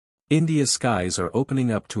India's skies are opening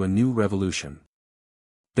up to a new revolution.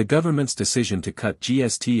 The government's decision to cut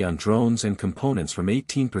GST on drones and components from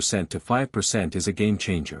 18% to 5% is a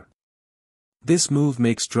game-changer. This move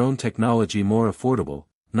makes drone technology more affordable,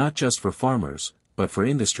 not just for farmers, but for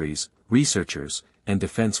industries, researchers, and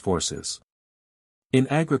defense forces. In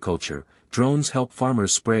agriculture, drones help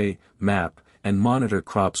farmers spray, map, and monitor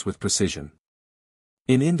crops with precision.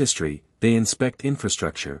 In industry, they inspect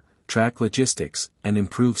infrastructure, track logistics, and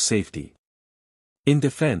improve safety. In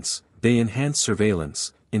defense, they enhance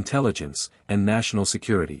surveillance, intelligence, and national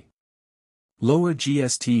security. Lower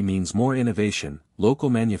GST means more innovation, local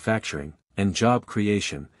manufacturing, and job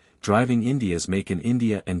creation, driving India's Make in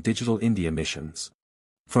India and Digital India missions.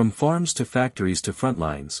 From farms to factories to front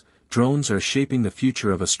lines, drones are shaping the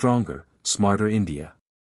future of a stronger, smarter India.